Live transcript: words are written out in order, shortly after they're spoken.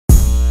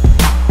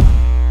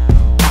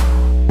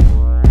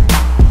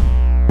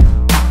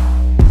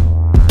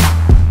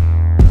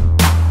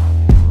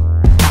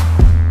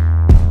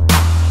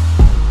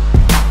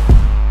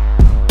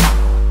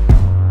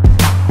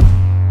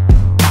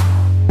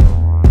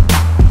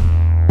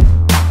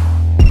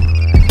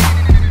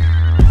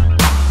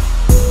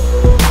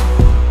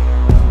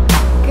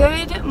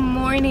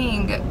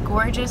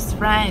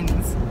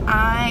Friends,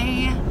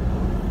 I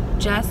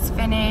just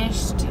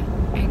finished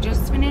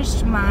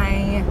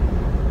my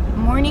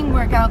morning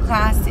workout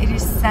class. It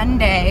is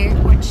Sunday,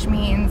 which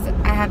means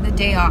I have the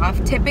day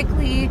off.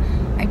 Typically,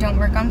 I don't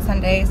work on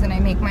Sundays and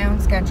I make my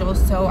own schedule,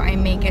 so I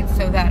make it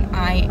so that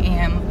I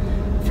am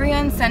free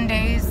on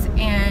Sundays.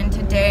 And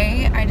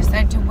today I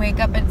decided to wake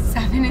up at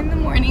 7 in the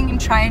morning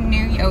and try a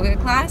new yoga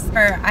class.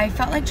 I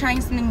felt like trying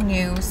something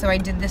new, so I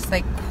did this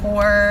like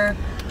core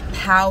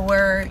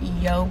power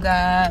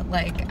yoga,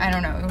 like, I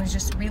don't know, it was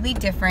just really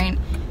different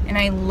and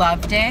I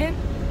loved it.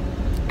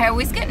 I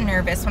always get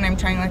nervous when I'm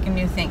trying like a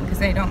new thing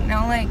because I don't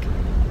know like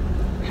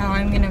how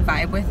I'm gonna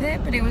vibe with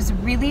it, but it was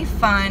really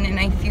fun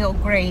and I feel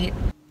great.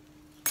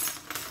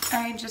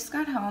 I just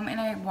got home and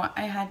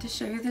I had to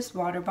show you this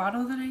water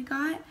bottle that I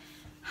got.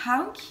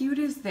 How cute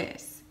is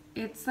this?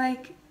 It's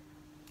like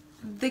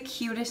the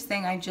cutest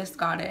thing. I just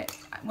got it.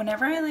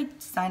 Whenever I like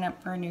sign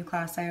up for a new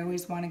class, I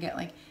always want to get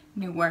like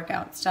new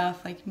workout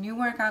stuff, like new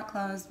workout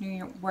clothes,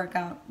 new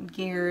workout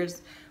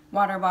gears,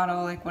 water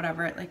bottle, like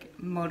whatever. It like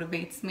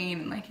motivates me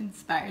and like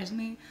inspires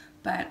me.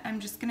 But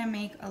I'm just gonna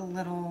make a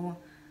little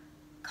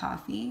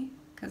coffee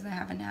because I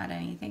haven't had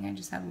anything. I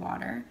just had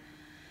water.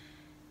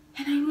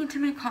 And I need to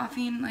make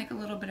coffee and like a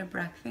little bit of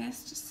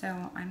breakfast,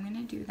 so I'm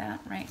gonna do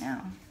that right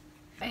now.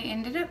 I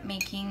ended up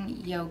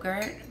making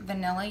yogurt,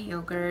 vanilla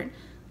yogurt.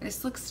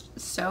 This looks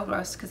so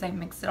gross because I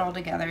mixed it all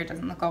together. It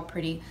doesn't look all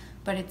pretty,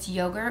 but it's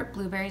yogurt,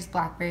 blueberries,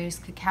 blackberries,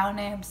 cacao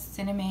nibs,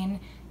 cinnamon,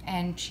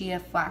 and chia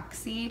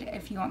flaxseed.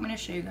 If you want me to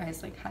show you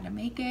guys like how to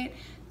make it,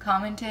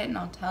 comment it and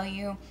I'll tell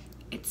you.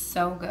 It's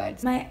so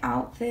good. My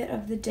outfit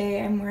of the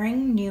day, I'm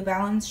wearing New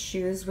Balance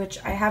shoes, which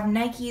I have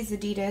Nikes,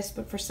 Adidas,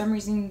 but for some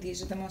reason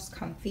these are the most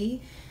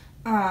comfy.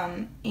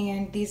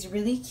 And these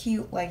really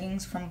cute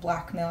leggings from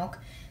Black Milk.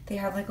 They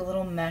have like a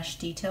little mesh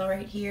detail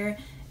right here,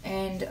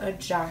 and a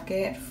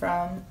jacket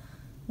from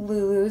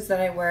Lulu's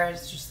that I wear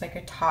as just like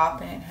a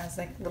top, and it has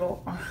like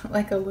little,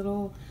 like a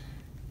little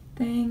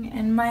thing.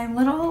 And my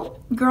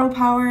little girl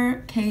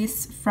power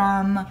case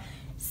from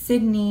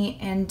Sydney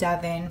and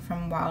Devin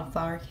from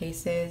Wildflower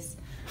Cases.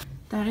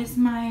 That is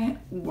my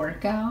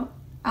workout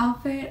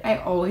outfit. I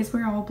always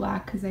wear all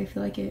black because I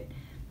feel like it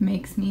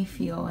makes me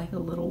feel like a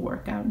little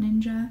workout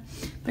ninja.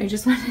 But I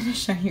just wanted to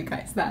show you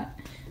guys that.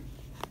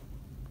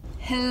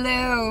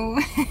 Hello.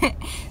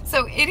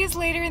 So it is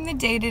later in the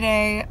day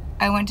today.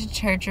 I went to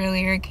church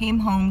earlier, came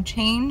home,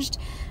 changed.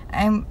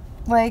 I'm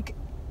like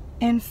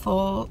in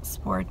full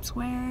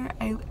sportswear.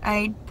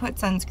 I put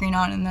sunscreen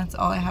on and that's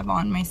all I have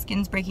on. My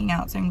skin's breaking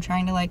out, so I'm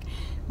trying to like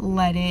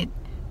let it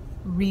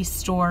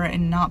restore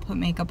and not put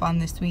makeup on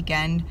this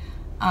weekend.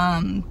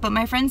 But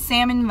my friend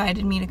Sam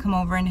invited me to come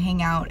over and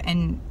hang out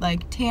and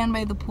like tan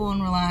by the pool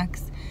and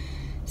relax.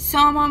 So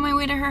I'm on my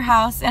way to her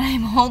house and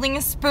I'm holding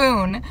a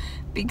spoon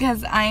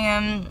because I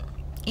am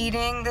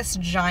eating this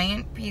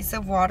giant piece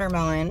of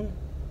watermelon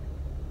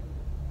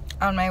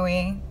on my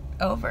way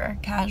over.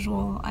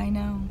 Casual, I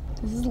know.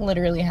 This is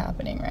literally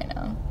happening right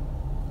now.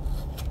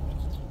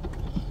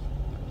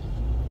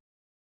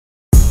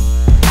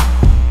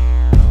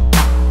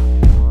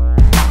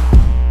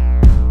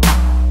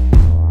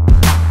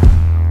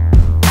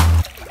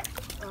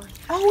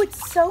 Oh,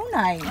 it's so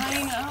nice.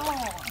 I know.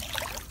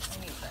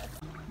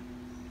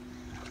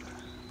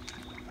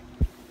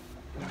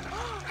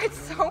 It's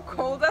so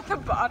cold at the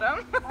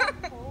bottom.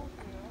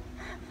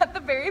 At the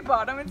very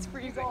bottom, it's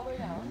freezing. All the way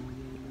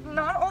down?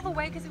 Not all the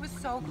way, because it was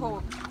so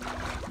cold.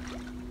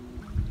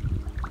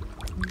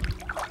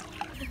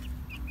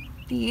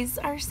 These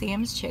are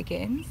Sam's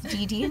chickens,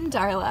 Dee Dee and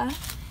Darla.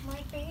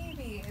 My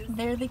babies.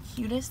 They're the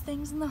cutest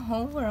things in the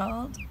whole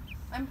world.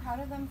 I'm proud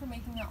of them for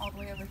making it all the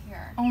way over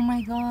here. Oh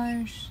my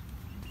gosh.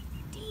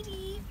 Dee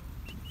Dee.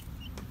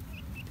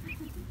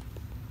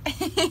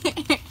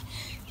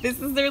 This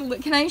is their,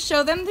 can I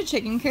show them the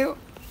chicken coop?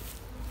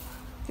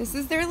 This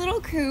is their little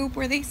coop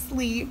where they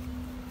sleep.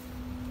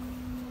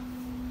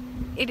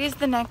 It is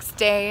the next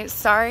day.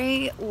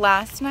 Sorry,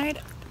 last night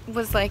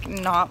was like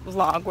not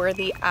vlog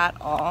worthy at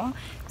all,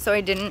 so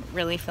I didn't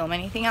really film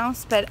anything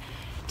else, but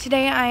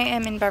today I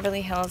am in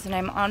Beverly Hills and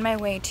I'm on my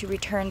way to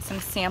return some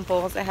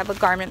samples. I have a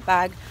garment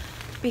bag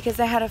because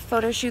I had a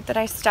photo shoot that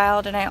I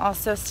styled, and I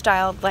also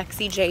styled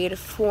Lexi Jade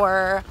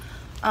for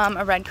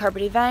a red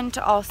carpet event.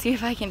 I'll see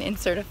if I can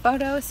insert a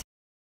photo so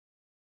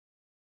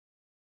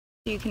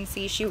you can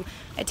see she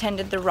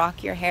attended the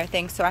Rock Your Hair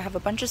thing. So I have a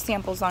bunch of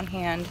samples on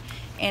hand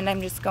and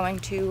I'm just going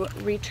to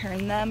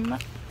return them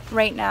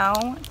right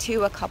now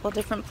to a couple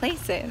different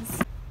places.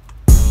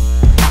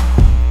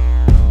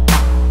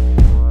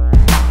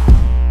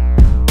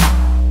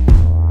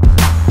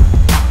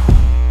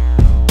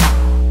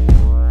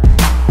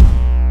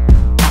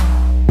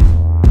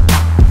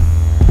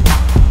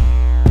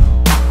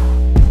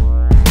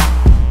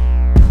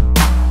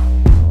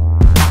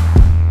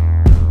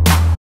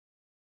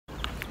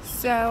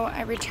 So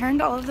I returned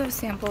all of those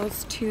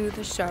samples to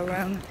the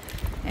showroom,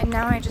 and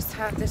now I just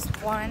have this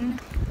one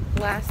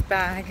last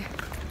bag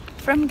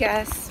from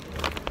Guess.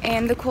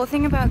 And the cool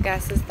thing about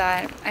Guess is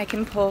that I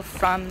can pull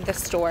from the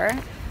store.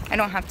 I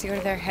don't have to go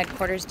to their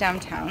headquarters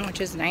downtown, which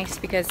is nice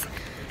because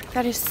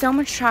that is so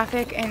much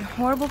traffic and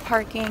horrible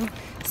parking.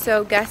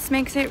 So Guess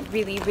makes it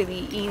really,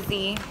 really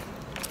easy.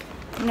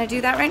 I'm gonna do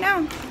that right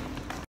now.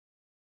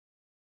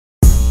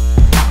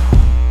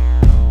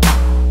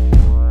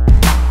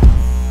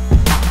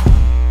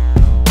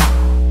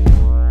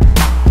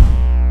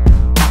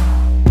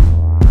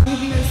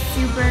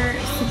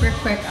 Super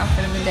quick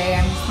outfit of the day.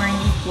 I'm just wearing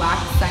these black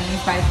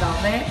sunnies by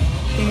Velvet.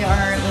 They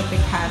are like the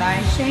cat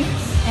eye shape.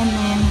 And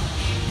then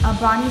a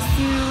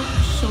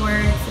bodysuit,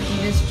 shorts,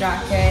 Adidas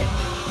jacket,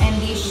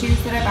 and these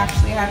shoes that I've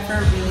actually had for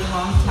a really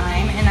long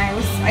time. And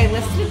I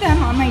listed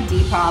them on my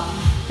Depop.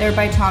 They're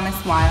by Thomas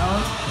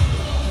Wild.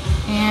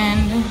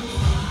 And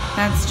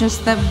that's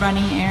just the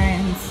running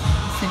errands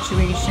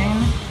situation.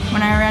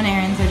 When I run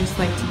errands, I just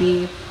like to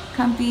be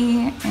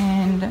comfy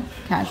and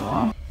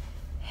casual.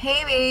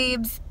 Hey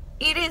babes.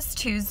 It is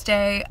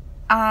Tuesday.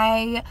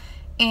 I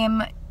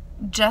am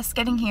just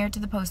getting here to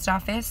the post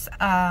office.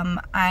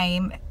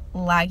 I'm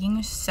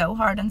lagging so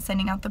hard on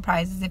sending out the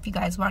prizes. If you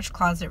guys watch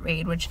Closet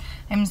Raid, which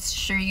I'm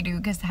sure you do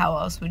because how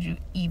else would you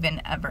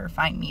even ever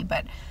find me,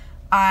 but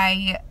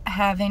I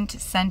haven't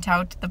sent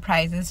out the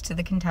prizes to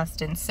the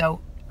contestants.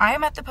 So I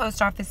am at the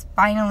post office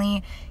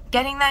finally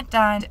getting that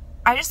done.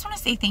 I just want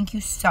to say thank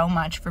you so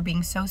much for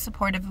being so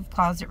supportive of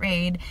Closet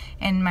Raid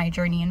and my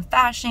journey in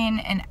fashion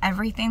and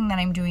everything that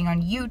I'm doing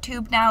on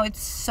YouTube now.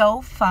 It's so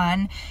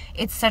fun.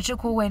 It's such a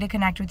cool way to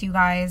connect with you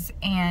guys,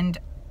 and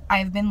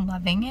I've been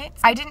loving it.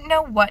 I didn't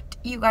know what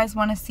you guys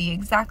want to see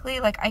exactly.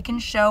 Like, I can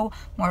show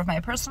more of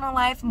my personal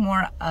life,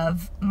 more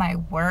of my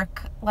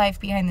work life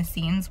behind the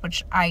scenes,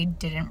 which I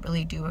didn't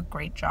really do a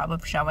great job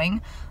of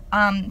showing.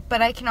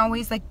 But I can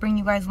always like bring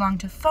you guys along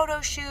to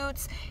photo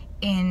shoots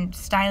in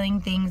styling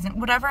things and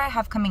whatever I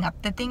have coming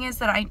up. The thing is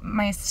that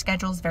my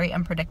schedule is very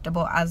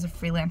unpredictable as a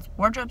freelance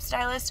wardrobe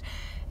stylist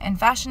and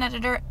fashion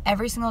editor.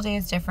 Every single day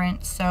is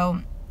different, so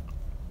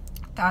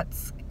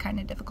that's kind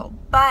of difficult.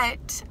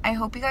 But I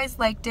hope you guys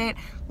liked it.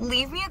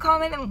 Leave me a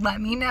comment and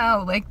let me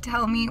know. Like,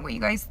 tell me what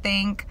you guys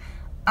think.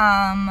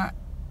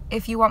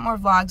 If you want more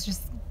vlogs,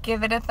 just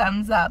give it a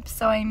thumbs up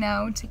so I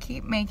know to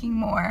keep making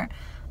more.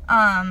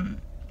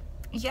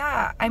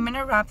 Yeah, I'm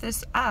gonna wrap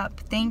this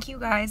up. Thank you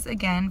guys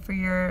again for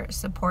your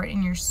support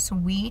and your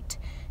sweet,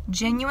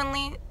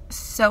 genuinely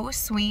so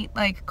sweet,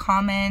 like,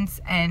 comments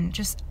and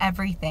just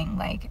everything.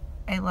 Like,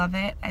 I love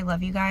it. I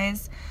love you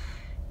guys.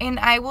 And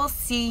I will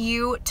see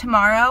you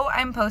tomorrow.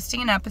 I'm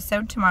posting an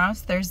episode. Tomorrow's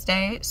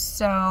Thursday,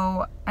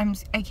 so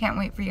I can't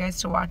wait for you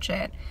guys to watch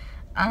it.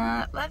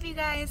 Love you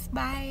guys.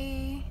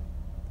 Bye.